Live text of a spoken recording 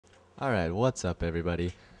Alright, what's up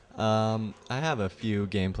everybody? I have a few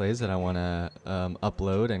gameplays that I want to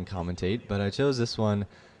upload and commentate, but I chose this one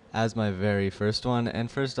as my very first one. And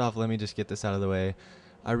first off, let me just get this out of the way.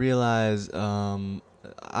 I realize I'm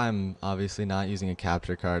obviously not using a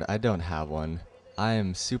capture card. I don't have one. I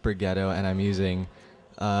am super ghetto and I'm using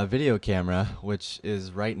a video camera, which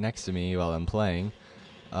is right next to me while I'm playing,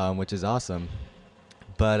 which is awesome.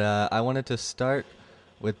 But I wanted to start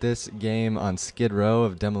with this game on Skidrow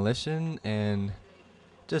of Demolition, and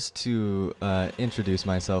just to introduce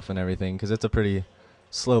myself and everything, because it's a pretty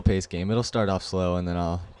slow-paced game. It'll start off slow, and then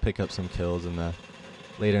I'll pick up some kills in the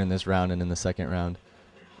later in this round and in the second round.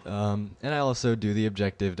 And I also do the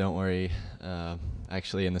objective. Don't worry.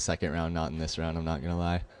 Actually, in the second round, not in this round. I'm not gonna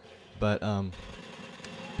lie. But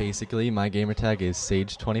basically, my gamer tag is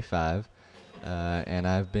Sage25, and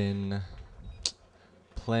I've been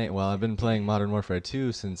playing Modern Warfare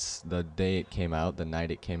 2 since the day it came out, the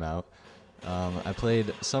night it came out. I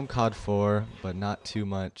played some COD 4, but not too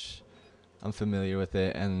much. I'm familiar with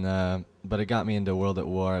it, and but it got me into World at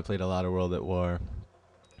War. I played a lot of World at War.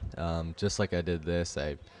 Just like I did this,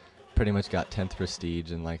 I pretty much got 10th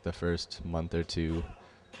prestige in like the first month or two.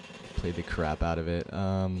 Played the crap out of it,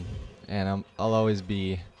 and I'll always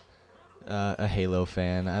be a Halo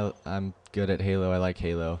fan. I'm good at Halo. I like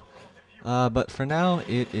Halo. But for now,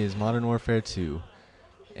 it is Modern Warfare 2,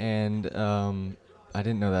 and I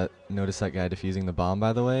didn't notice that guy defusing the bomb,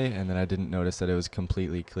 by the way, and then I didn't notice that it was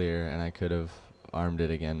completely clear, and I could have armed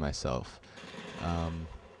it again myself.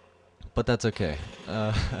 But that's okay.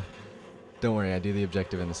 Don't worry, I do the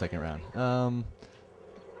objective in the second round.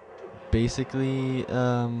 Basically,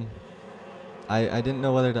 I didn't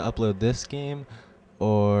know whether to upload this game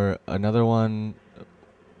or another one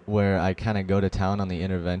where I kind of go to town on the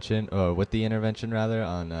intervention, or with the intervention rather,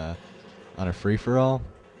 on a free-for-all.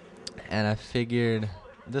 And I figured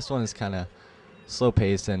this one is kind of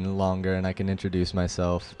slow-paced and longer, and I can introduce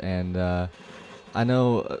myself. And I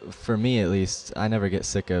know, for me at least, I never get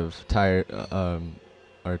sick of tired of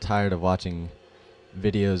watching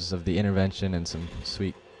videos of the intervention and some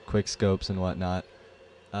sweet quick scopes and whatnot.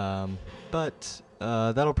 But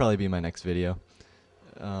that'll probably be my next video.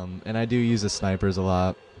 And I do use the snipers a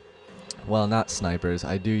lot. Well, not snipers.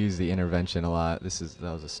 I do use the intervention a lot. That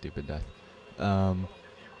was a stupid death.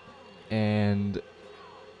 And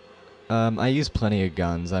I use plenty of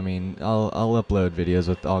guns. I mean, I'll upload videos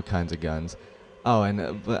with all kinds of guns. Oh,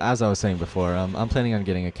 and but as I was saying before, I'm planning on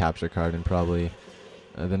getting a capture card in probably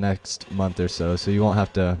the next month or so. So you won't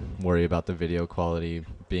have to worry about the video quality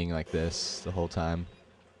being like this the whole time.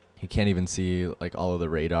 You can't even see like all of the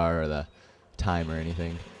radar or the time or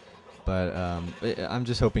anything. But I'm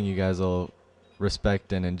just hoping you guys will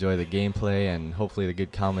respect and enjoy the gameplay and hopefully the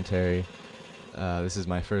good commentary. This is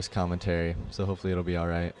my first commentary, so hopefully it'll be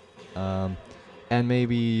alright. And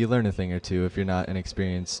maybe you learn a thing or two if you're not an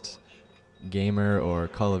experienced gamer or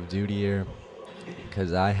Call of Dutyer,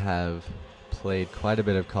 because I have played quite a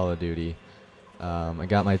bit of Call of Duty. I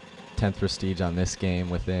got my 10th prestige on this game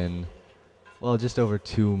within, well, just over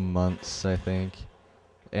 2 months, I think.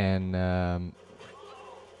 And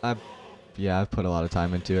I've put a lot of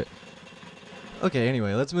time into it. Okay,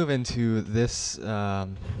 anyway, let's move into this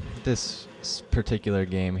this particular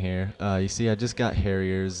game here. You see, I just got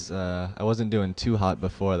Harriers. I wasn't doing too hot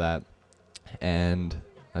before that, and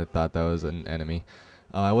I thought that was an enemy.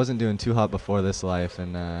 I wasn't doing too hot before this life,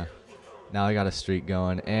 and now I got a streak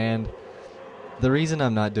going. And the reason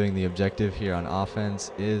I'm not doing the objective here on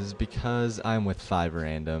offense is because I'm with 5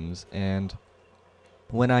 randoms, and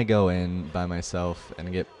when I go in by myself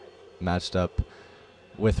and get matched up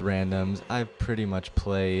with randoms, I pretty much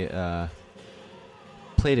play to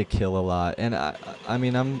kill a lot. And I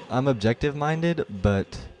mean, I'm objective minded,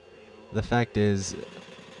 but the fact is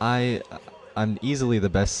I'm easily the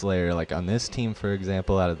best slayer, like on this team, for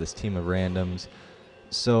example, out of this team of randoms.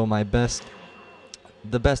 So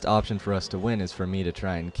the best option for us to win is for me to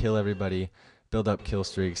try and kill everybody, build up kill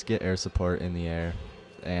streaks, get air support in the air,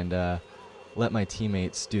 and let my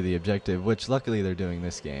teammates do the objective, which luckily they're doing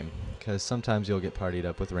this game, because sometimes you'll get partied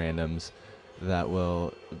up with randoms that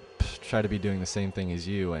will try to be doing the same thing as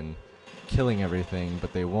you and killing everything,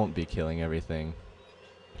 but they won't be killing everything.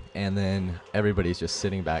 And then everybody's just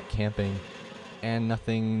sitting back camping, and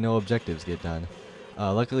no objectives get done.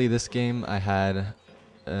 Luckily this game I had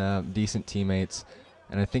decent teammates,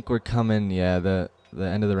 and I think we're coming, yeah, the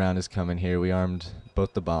end of the round is coming here. We armed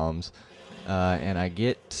both the bombs. And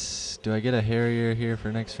do I get a Harrier here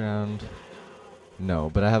for next round? No,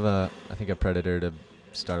 but I have I think a Predator to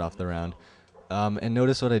start off the round. And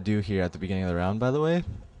notice what I do here at the beginning of the round, by the way.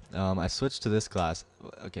 I switched to this class.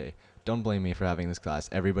 Okay, don't blame me for having this class.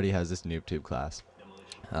 Everybody has this noob tube class,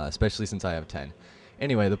 especially since I have 10.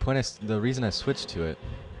 Anyway, the reason I switched to it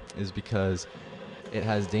is because it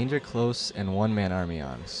has danger close and one-man army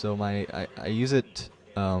on. So I use it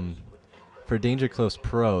for danger close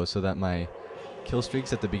pro so that my kill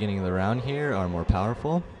streaks at the beginning of the round here are more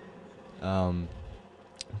powerful.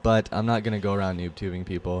 But I'm not going to go around noob tubing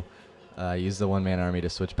people. I use the one-man army to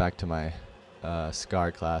switch back to my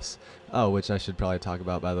Scar class. Oh, which I should probably talk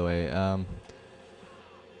about, by the way.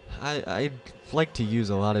 I like to use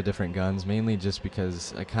a lot of different guns, mainly just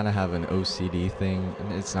because I kind of have an OCD thing.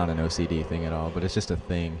 And it's not an OCD thing at all, but it's just a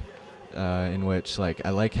thing in which, like, I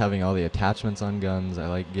like having all the attachments on guns. I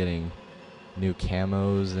like getting new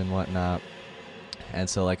camos and whatnot. And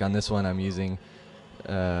so, like, on this one, I'm using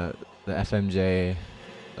the FMJ.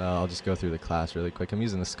 I'll just go through the class really quick. I'm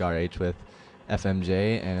using the Scar H with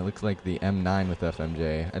FMJ, and it looks like the M9 with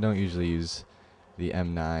FMJ. I don't usually use the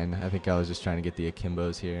M9. I think I was just trying to get the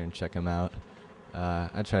Akimbos here and check them out.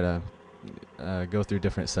 I try to go through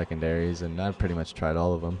different secondaries, and I've pretty much tried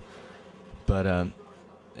all of them. But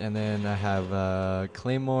and then I have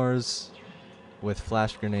Claymores with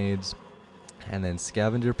flash grenades, and then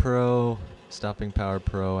Scavenger Pro, Stopping Power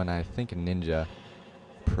Pro, and I think Ninja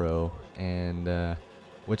Pro, and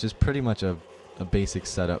which is pretty much a basic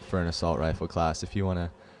setup for an assault rifle class. If you want to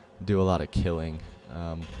do a lot of killing,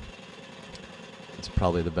 it's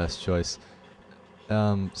probably the best choice.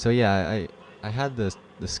 So yeah, I had the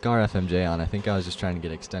Scar FMJ on. I think I was just trying to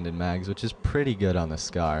get extended mags, which is pretty good on the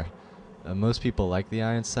Scar. Most people like the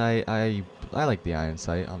iron sight. I like the iron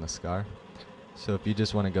sight on the Scar. So if you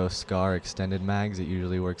just want to go Scar extended mags, it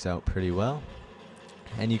usually works out pretty well.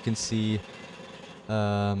 And you can see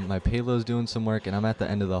my payload's doing some work, and I'm at the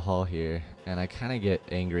end of the hall here, and I kind of get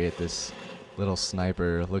angry at this little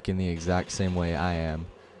sniper looking the exact same way I am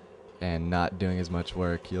and not doing as much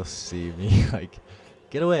work. You'll see me like,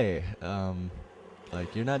 get away,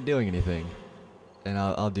 like, you're not doing anything. And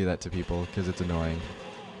I'll do that to people because it's annoying.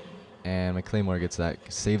 And my Claymore gets that,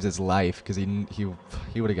 saves his life because he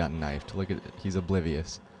would have gotten knifed. Look at, he's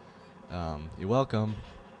oblivious. You're welcome.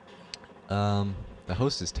 The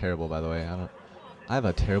host is terrible, by the way. I have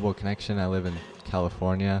a terrible connection. I live in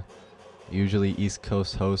California. Usually East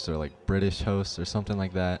Coast hosts or like British hosts or something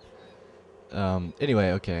like that.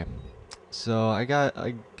 Anyway, okay. So I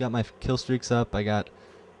got my kill streaks up. I got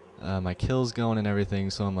my kills going and everything.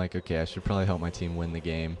 So I'm like, okay, I should probably help my team win the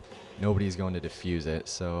game. Nobody's going to defuse it,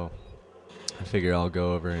 so I figure I'll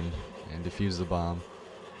go over and defuse the bomb.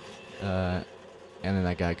 And then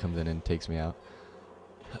that guy comes in and takes me out.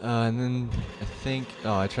 And then I think,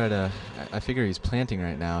 I figure he's planting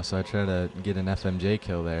right now, so I try to get an FMJ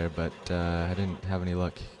kill there, but I didn't have any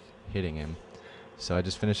luck hitting him. So I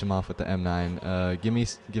just finish him off with the M9.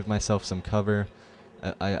 Give myself some cover.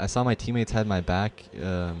 I saw my teammates had my back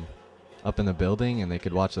up in the building, and they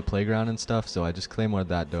could watch the playground and stuff, so I just claymored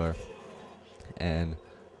that door. And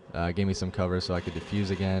gave me some cover so I could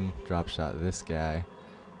defuse again, drop shot this guy.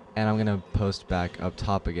 And I'm going to post back up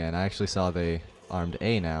top again. I actually saw they armed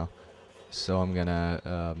A now, so I'm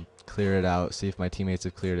gonna clear it out, see if my teammates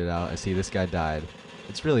have cleared it out. I see this guy died.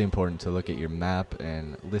 It's really important to look at your map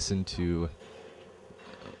and listen to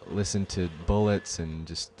bullets and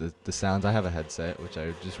just the sounds. I have a headset, which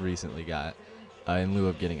I just recently got in lieu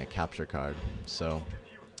of getting a capture card, so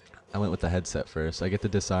I went with the headset first. I get the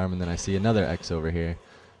disarm, and then I see another X over here,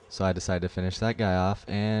 so I decide to finish that guy off,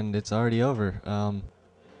 and it's already over.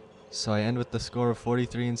 So I end with the score of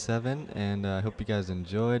 43-7, and I hope you guys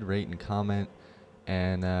enjoyed. Rate and comment,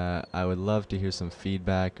 and I would love to hear some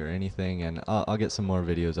feedback or anything, and I'll get some more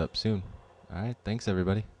videos up soon. Alright, thanks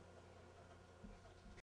everybody.